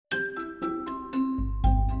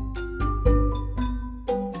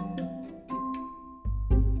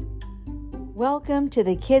Welcome to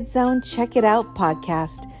the Kids Zone Check It Out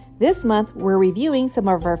podcast. This month, we're reviewing some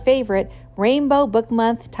of our favorite Rainbow Book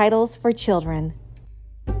Month titles for children.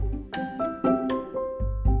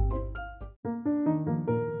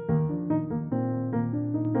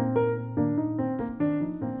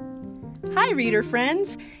 Hi, reader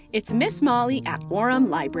friends. It's Miss Molly at Orem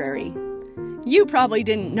Library. You probably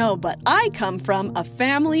didn't know, but I come from a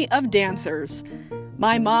family of dancers.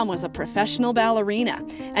 My mom was a professional ballerina,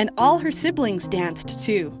 and all her siblings danced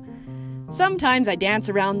too. Sometimes I dance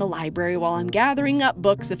around the library while I'm gathering up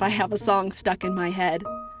books if I have a song stuck in my head.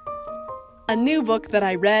 A new book that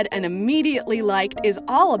I read and immediately liked is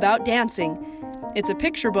all about dancing. It's a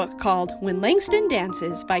picture book called When Langston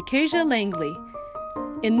Dances by Keja Langley.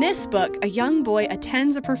 In this book, a young boy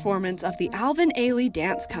attends a performance of the Alvin Ailey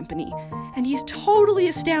Dance Company, and he's totally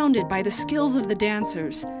astounded by the skills of the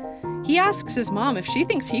dancers. He asks his mom if she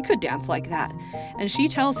thinks he could dance like that, and she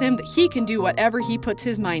tells him that he can do whatever he puts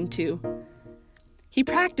his mind to. He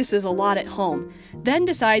practices a lot at home, then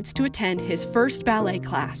decides to attend his first ballet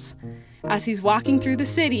class. As he's walking through the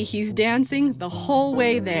city, he's dancing the whole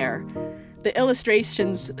way there. The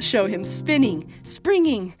illustrations show him spinning,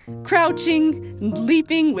 springing, crouching, and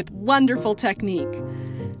leaping with wonderful technique.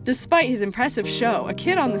 Despite his impressive show, a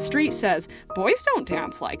kid on the street says, "Boys don't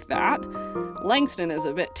dance like that." Langston is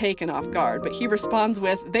a bit taken off guard, but he responds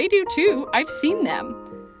with, "They do too, I've seen them."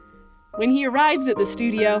 When he arrives at the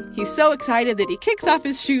studio, he's so excited that he kicks off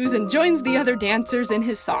his shoes and joins the other dancers in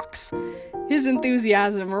his socks. His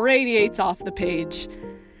enthusiasm radiates off the page.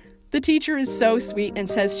 The teacher is so sweet and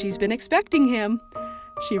says she's been expecting him.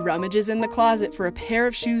 She rummages in the closet for a pair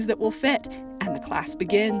of shoes that will fit, and the class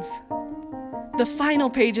begins. The final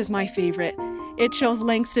page is my favorite. It shows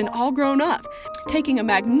Langston all grown up, taking a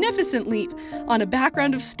magnificent leap on a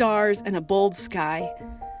background of stars and a bold sky.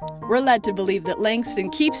 We're led to believe that Langston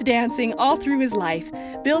keeps dancing all through his life,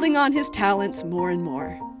 building on his talents more and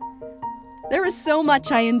more. There is so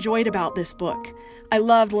much I enjoyed about this book. I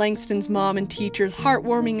loved Langston's mom and teacher's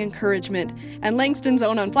heartwarming encouragement, and Langston's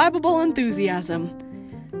own unflappable enthusiasm.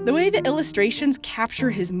 The way the illustrations capture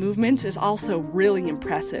his movements is also really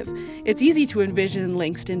impressive. It's easy to envision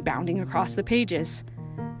Langston bounding across the pages.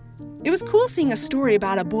 It was cool seeing a story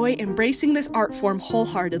about a boy embracing this art form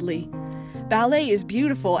wholeheartedly. Ballet is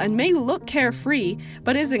beautiful and may look carefree,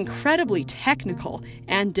 but is incredibly technical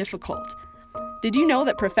and difficult. Did you know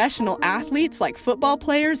that professional athletes like football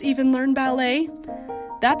players even learn ballet?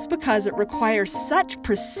 That's because it requires such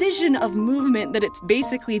precision of movement that it's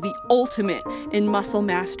basically the ultimate in muscle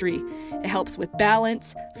mastery. It helps with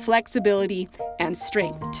balance, flexibility, and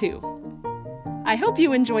strength too. I hope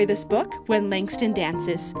you enjoy this book, When Langston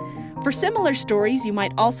Dances. For similar stories, you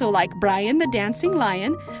might also like Brian the Dancing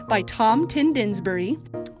Lion by Tom Dinsbury,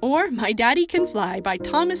 or My Daddy Can Fly by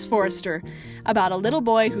Thomas Forrester, about a little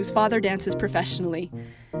boy whose father dances professionally.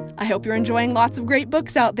 I hope you're enjoying lots of great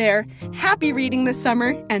books out there. Happy reading this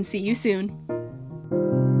summer, and see you soon.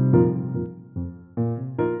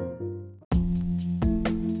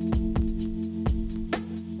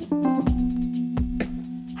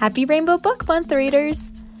 Happy Rainbow Book Month,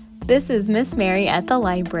 readers! This is Miss Mary at the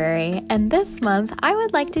library, and this month I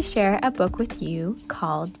would like to share a book with you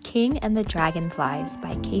called King and the Dragonflies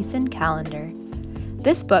by Kacen Callender.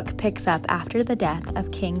 This book picks up after the death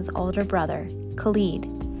of King's older brother, Khalid.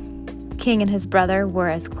 King and his brother were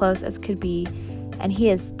as close as could be, and he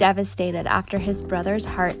is devastated after his brother's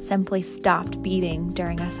heart simply stopped beating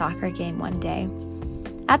during a soccer game one day.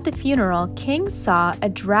 At the funeral, King saw a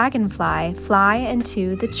dragonfly fly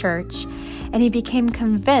into the church, and he became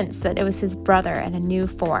convinced that it was his brother in a new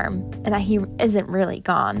form, and that he isn't really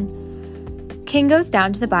gone. King goes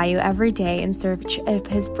down to the bayou every day in search of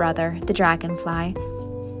his brother, the dragonfly.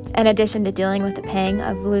 In addition to dealing with the pang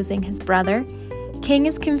of losing his brother, King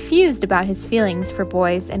is confused about his feelings for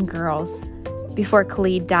boys and girls. Before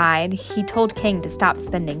Khalid died, he told King to stop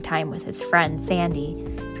spending time with his friend Sandy,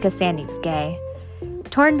 because Sandy was gay.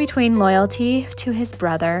 Torn between loyalty to his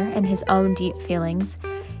brother and his own deep feelings,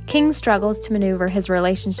 King struggles to maneuver his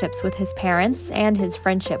relationships with his parents and his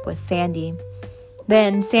friendship with Sandy.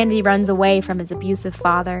 Then Sandy runs away from his abusive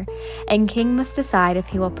father, and King must decide if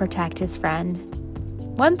he will protect his friend.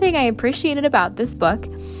 One thing I appreciated about this book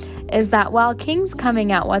is that while King's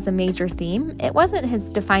coming out was a major theme, it wasn't his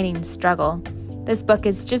defining struggle. This book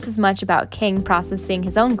is just as much about King processing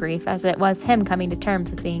his own grief as it was him coming to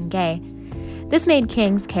terms with being gay. This made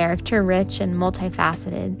King's character rich and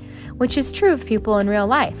multifaceted, which is true of people in real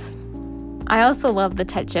life. I also love the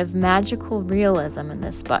touch of magical realism in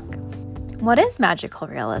this book. What is magical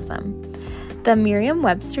realism? The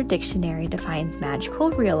Merriam-Webster Dictionary defines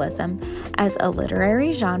magical realism as a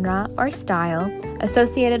literary genre or style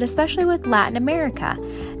associated especially with Latin America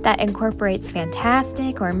that incorporates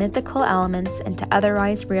fantastic or mythical elements into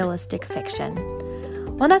otherwise realistic fiction.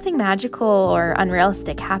 While nothing magical or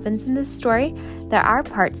unrealistic happens in this story, there are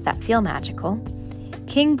parts that feel magical.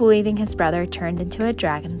 King believing his brother turned into a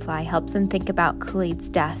dragonfly helps him think about Khalid's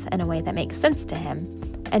death in a way that makes sense to him,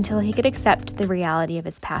 until he could accept the reality of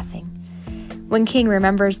his passing. When King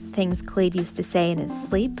remembers the things Khalid used to say in his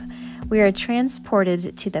sleep, we are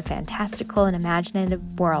transported to the fantastical and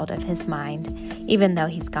imaginative world of his mind, even though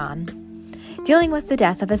he's gone. Dealing with the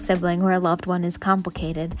death of a sibling or a loved one is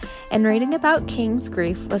complicated, and reading about King's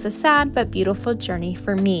grief was a sad but beautiful journey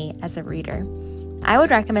for me as a reader. I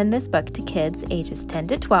would recommend this book to kids ages 10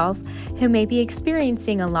 to 12 who may be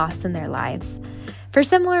experiencing a loss in their lives. For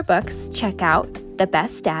similar books, check out The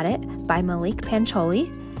Best at It by Malik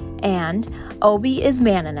Pancholi and Obi is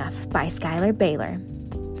Man Enough by Skylar Baylor.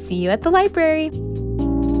 See you at the library!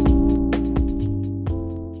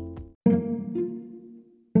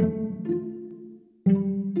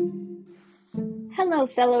 Hello,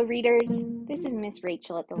 fellow readers. This is Miss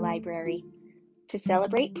Rachel at the library. To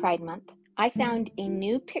celebrate Pride Month, I found a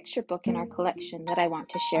new picture book in our collection that I want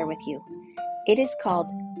to share with you. It is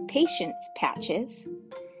called Patience Patches.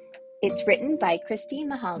 It's written by Christy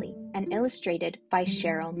Mahali and illustrated by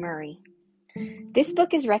Cheryl Murray. This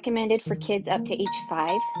book is recommended for kids up to age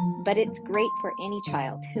 5, but it's great for any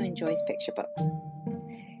child who enjoys picture books.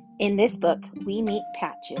 In this book, we meet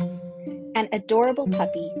Patches, an adorable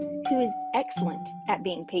puppy who is excellent at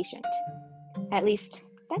being patient. At least,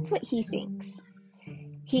 that's what he thinks.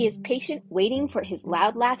 He is patient waiting for his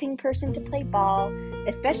loud laughing person to play ball,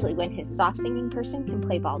 especially when his soft singing person can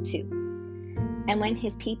play ball too. And when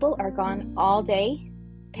his people are gone all day,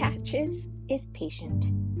 Patches is patient,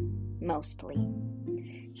 mostly.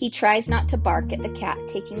 He tries not to bark at the cat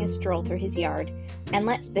taking a stroll through his yard and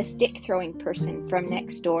lets the stick-throwing person from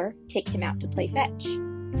next door take him out to play fetch.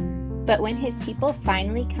 But when his people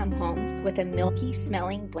finally come home with a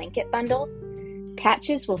milky-smelling blanket bundle,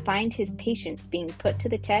 Patches will find his patience being put to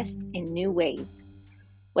the test in new ways.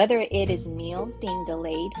 Whether it is meals being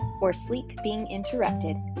delayed or sleep being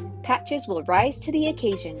interrupted, Patches will rise to the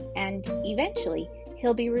occasion and, eventually,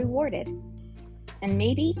 he'll be rewarded. And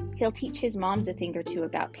maybe he'll teach his moms a thing or two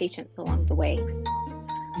about patience along the way.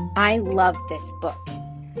 I love this book.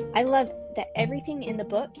 I love that everything in the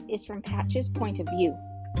book is from Patches' point of view.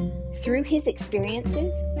 Through his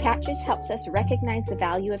experiences, Patches helps us recognize the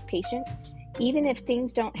value of patience, even if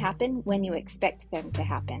things don't happen when you expect them to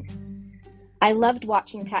happen. I loved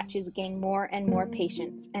watching Patches gain more and more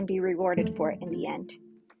patience and be rewarded for it in the end.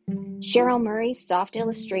 Cheryl Murray's soft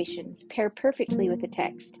illustrations pair perfectly with the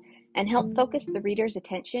text and help focus the reader's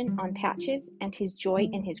attention on Patches and his joy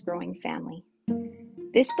in his growing family.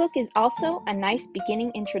 This book is also a nice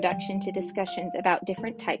beginning introduction to discussions about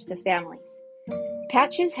different types of families.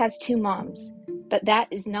 Patches has 2 moms, but that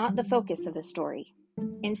is not the focus of the story.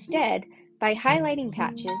 Instead, by highlighting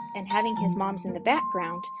Patches and having his moms in the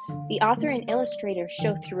background, the author and illustrator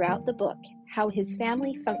show throughout the book how his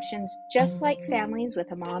family functions just like families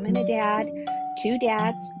with a mom and a dad, 2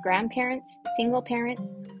 dads, grandparents, single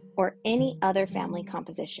parents, or any other family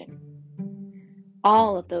composition.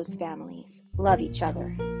 All of those families love each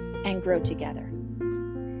other and grow together.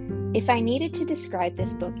 If I needed to describe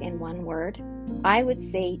this book in one word, I would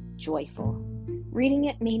say joyful. Reading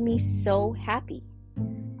it made me so happy.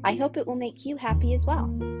 I hope it will make you happy as well.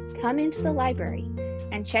 Come into the library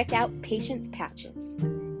and check out Patience Patches.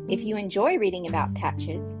 If you enjoy reading about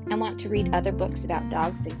Patches and want to read other books about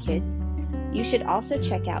dogs and kids, you should also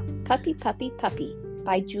check out Puppy Puppy Puppy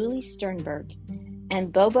by Julie Sternberg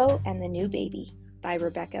and Bobo and the New Baby by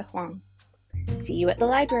Rebecca Huang. See you at the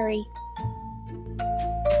library.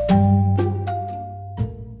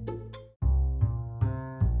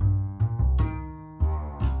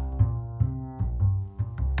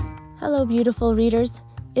 Hello, beautiful readers.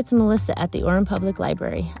 It's Melissa at the Orem Public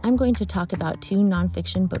Library. I'm going to talk about 2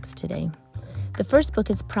 nonfiction books today. The first book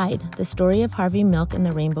is Pride, the story of Harvey Milk and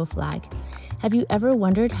the rainbow flag. Have you ever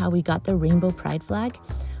wondered how we got the rainbow pride flag?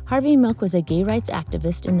 Harvey Milk was a gay rights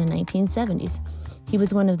activist in the 1970s. He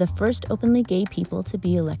was one of the first openly gay people to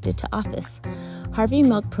be elected to office. Harvey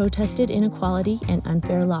Milk protested inequality and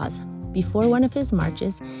unfair laws. Before one of his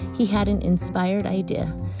marches, he had an inspired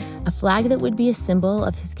idea, a flag that would be a symbol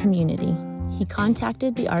of his community. He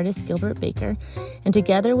contacted the artist Gilbert Baker, and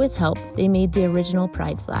together with help, they made the original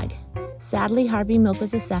pride flag. Sadly, Harvey Milk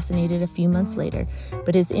was assassinated a few months later,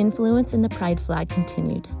 but his influence in the pride flag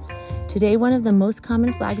continued. Today, one of the most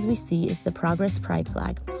common flags we see is the Progress Pride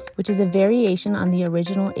flag, which is a variation on the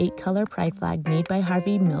original 8-color pride flag made by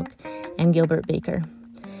Harvey Milk and Gilbert Baker.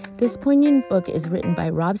 This poignant book is written by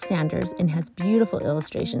Rob Sanders and has beautiful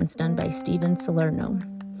illustrations done by Steven Salerno.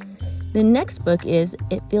 The next book is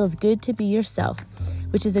It Feels Good to Be Yourself,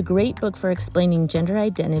 which is a great book for explaining gender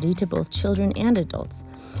identity to both children and adults.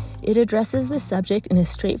 It addresses the subject in a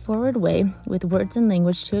straightforward way with words and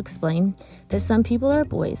language to explain that some people are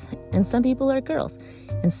boys and some people are girls,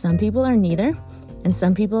 and some people are neither, and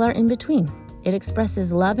some people are in between. It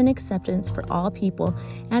expresses love and acceptance for all people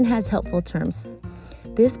and has helpful terms.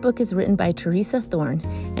 This book is written by Teresa Thorne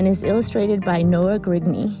and is illustrated by Noah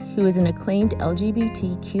Grigney, who is an acclaimed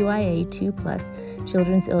LGBTQIA2+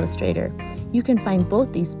 children's illustrator. You can find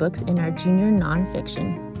both these books in our junior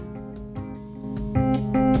nonfiction.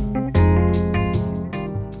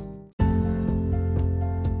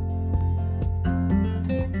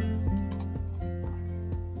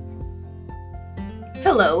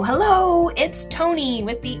 Hello, it's Tony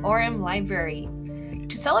with the Orem Library.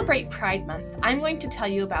 To celebrate Pride Month, I'm going to tell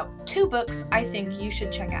you about 2 books I think you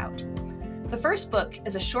should check out. The first book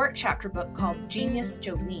is a short chapter book called Genius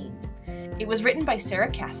Jolene. It was written by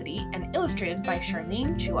Sarah Cassidy and illustrated by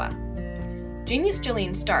Charlene Chua. Genius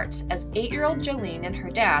Jolene starts as 8-year-old Jolene and her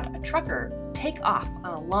dad, a trucker, take off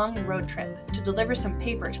on a long road trip to deliver some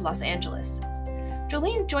paper to Los Angeles.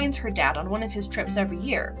 Jolene joins her dad on one of his trips every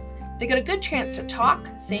year. They get a good chance to talk,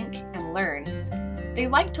 think, and learn. They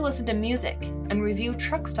like to listen to music and review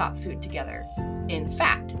truck stop food together. In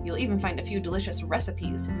fact, you'll even find a few delicious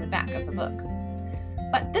recipes in the back of the book.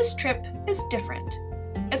 But this trip is different.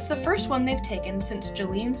 It's the first one they've taken since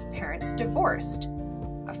Jolene's parents divorced.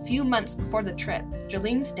 A few months before the trip,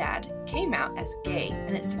 Jolene's dad came out as gay,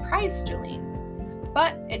 and it surprised Jolene.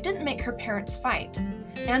 But it didn't make her parents fight,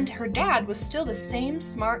 and her dad was still the same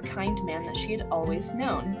smart, kind man that she had always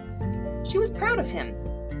known. She was proud of him.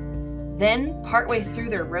 Then, partway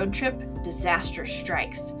through their road trip, disaster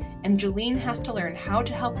strikes, and Jolene has to learn how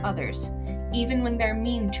to help others, even when they're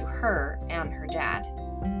mean to her and her dad.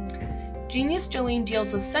 Genius Jolene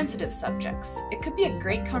deals with sensitive subjects. It could be a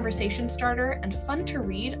great conversation starter and fun to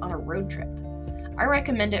read on a road trip. I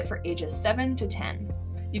recommend it for ages 7 to 10.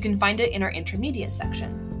 You can find it in our intermediate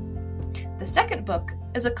section. The second book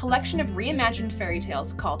is a collection of reimagined fairy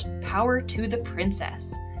tales called Power to the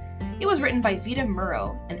Princess. It was written by Vita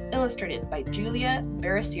Murrow and illustrated by Julia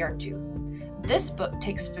Barasiartu. This book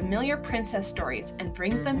takes familiar princess stories and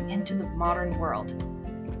brings them into the modern world.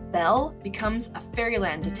 Belle becomes a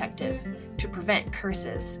fairyland detective to prevent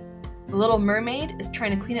curses. The Little Mermaid is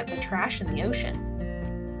trying to clean up the trash in the ocean.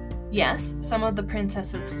 Yes, some of the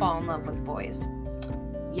princesses fall in love with boys.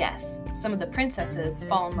 Yes, some of the princesses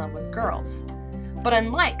fall in love with girls. But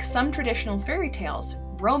unlike some traditional fairy tales,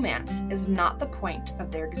 romance is not the point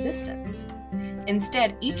of their existence.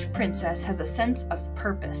 Instead, each princess has a sense of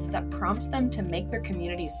purpose that prompts them to make their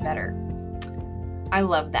communities better. I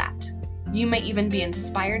love that. You may even be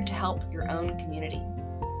inspired to help your own community.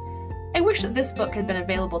 I wish that this book had been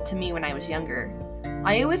available to me when I was younger.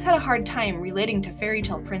 I always had a hard time relating to fairy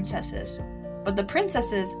tale princesses, but the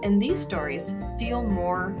princesses in these stories feel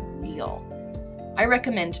more real. I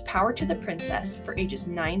recommend Power to the Princess for ages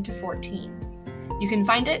 9 to 14. You can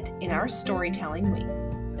find it in our storytelling week.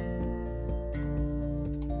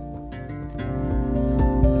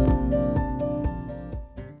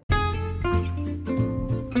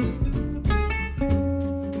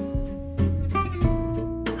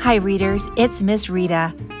 Hi readers, it's Miss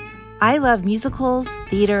Rita. I love musicals,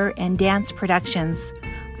 theater, and dance productions.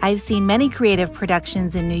 I've seen many creative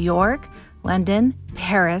productions in New York, London,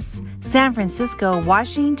 Paris, San Francisco,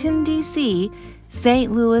 Washington, D.C.,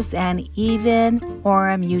 St. Louis, and even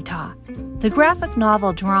Orem, Utah. The graphic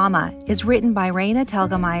novel Drama is written by Raina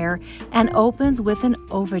Telgemeier and opens with an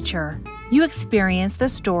overture. You experience the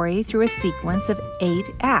story through a sequence of 8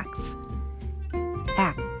 acts.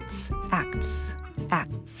 Acts.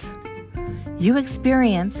 You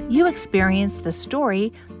experience the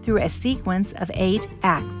story through a sequence of 8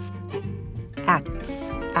 acts. Acts.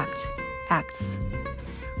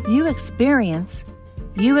 You experience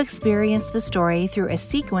the story through a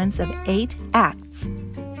sequence of 8 acts.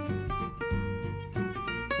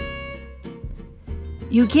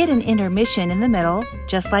 You get an intermission in the middle,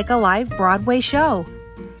 just like a live Broadway show.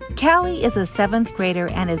 Callie is a 7th grader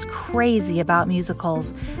and is crazy about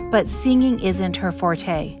musicals, but singing isn't her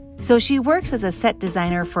forte. So she works as a set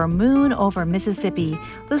designer for Moon Over Mississippi,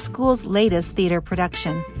 the school's latest theater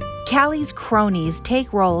production. Callie's cronies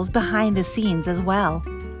take roles behind the scenes as well.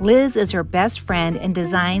 Liz is her best friend and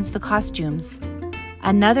designs the costumes.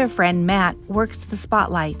 Another friend, Matt, works the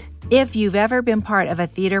spotlight. If you've ever been part of a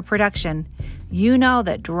theater production, you know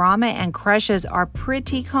that drama and crushes are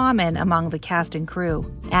pretty common among the cast and crew,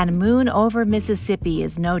 and Moon Over Mississippi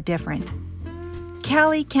is no different.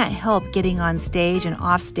 Callie can't help getting on stage and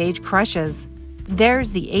off stage crushes.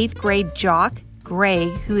 There's the 8th grade jock, Greg,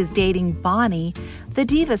 who is dating Bonnie, the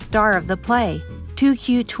diva star of the play. 2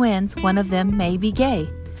 cute twins, one of them may be gay.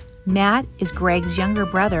 Matt is Greg's younger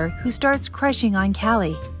brother who starts crushing on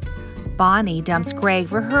Callie. Bonnie dumps Greg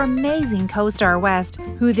for her amazing co-star West,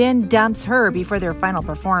 who then dumps her before their final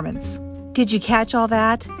performance. Did you catch all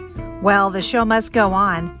that? Well, the show must go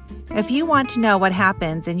on. If you want to know what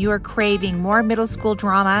happens and you are craving more middle school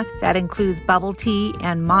drama that includes bubble tea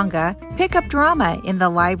and manga, pick up Drama in the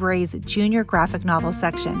library's junior graphic novel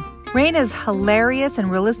section. Raina's hilarious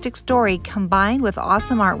and realistic story combined with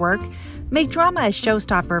awesome artwork make Drama a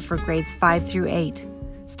showstopper for grades 5 through 8.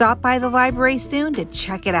 Stop by the library soon to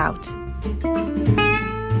check it out.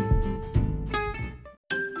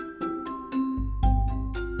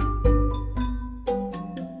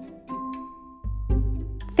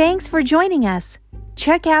 Thanks for joining us.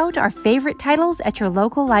 Check out our favorite titles at your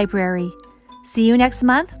local library. See you next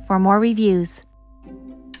month for more reviews.